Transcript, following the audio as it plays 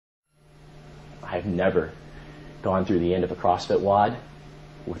I've never gone through the end of a CrossFit WOD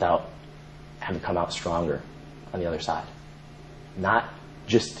without having come out stronger on the other side. Not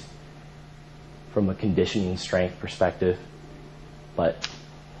just from a conditioning strength perspective, but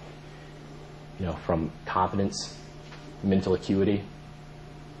from confidence, mental acuity,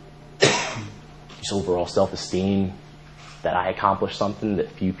 just overall self-esteem, that I accomplished something that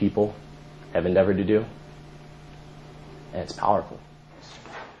few people have endeavored to do. And it's powerful.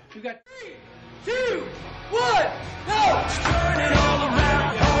 You got 3, 2, 1, go! Turning all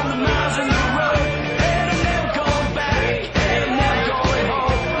around on the miles in the road, and I'm never going back, and I'm never going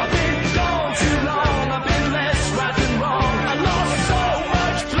home. I've been gone too long, I've been less right than wrong. I lost so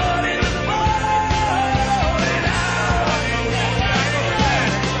much blood in the bone,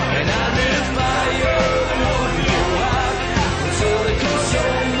 and I lit a fire that wouldn't go out until it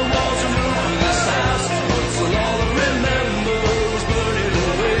consumed the walls and roof of this house, until all I remember was burning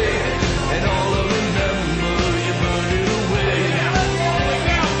away, and all I remember, you burned it away.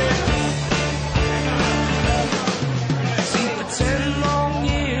 See, for 10 long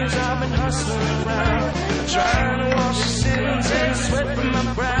years I've been hustling around, trying to wash the sins and the sweat from my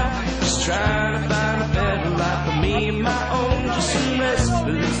brow, just trying to find a better life for me and my own, just some rest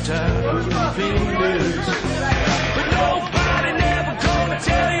for this time with my fingers. But nobody never gonna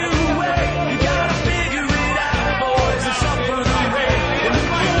tell you the way. You gotta figure it out, boys. It's up for the rain, and the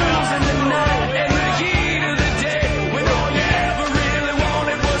fools in the night, and the heat of the day, when all you ever really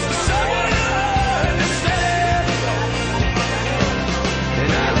wanted was for someone to understand.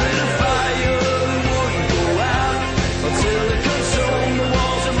 And I lit a fire that wouldn't go out until it consumed the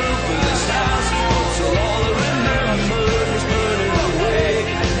walls and roof of this house, until all I remembered was burning away,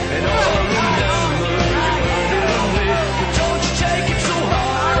 and all I remember, you burned it away. But don't you take it so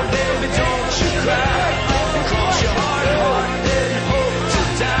hard, baby, don't you cry, and cross your heart and hope to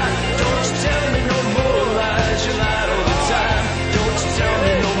die. Don't you tell me no more lies, you lied all the time. Don't you tell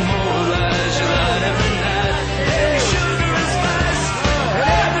me no more lies, you lied every night. And your sugar and spice,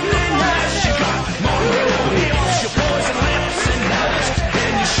 and everything nice you got. Monroe hips, your poison lips and knives,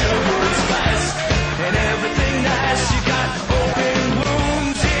 and your sugar and spice, and everything nice you got. Open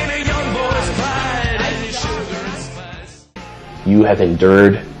wounds in a young boy's pride, and your sugar and spice. You have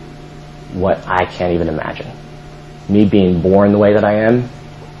endured what I can't even imagine. Me being born the way that I am,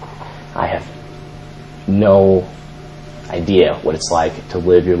 I have no idea what it's like to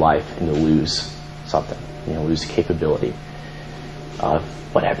live your life and to lose something, lose the capability of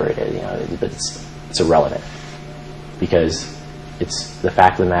whatever it is, but it's irrelevant, because it's the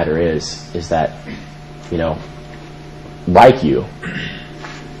fact of the matter is that, like you,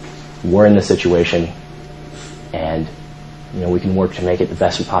 we're in this situation, and we can work to make it the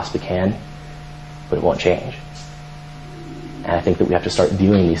best we possibly can, but it won't change. And I think that we have to start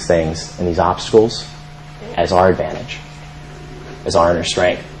viewing these things and these obstacles as our advantage, as our inner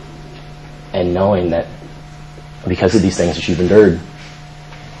strength, and knowing that because of these things that you've endured,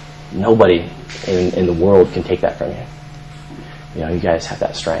 nobody in the world can take that from you. You guys have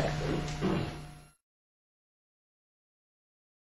that strength.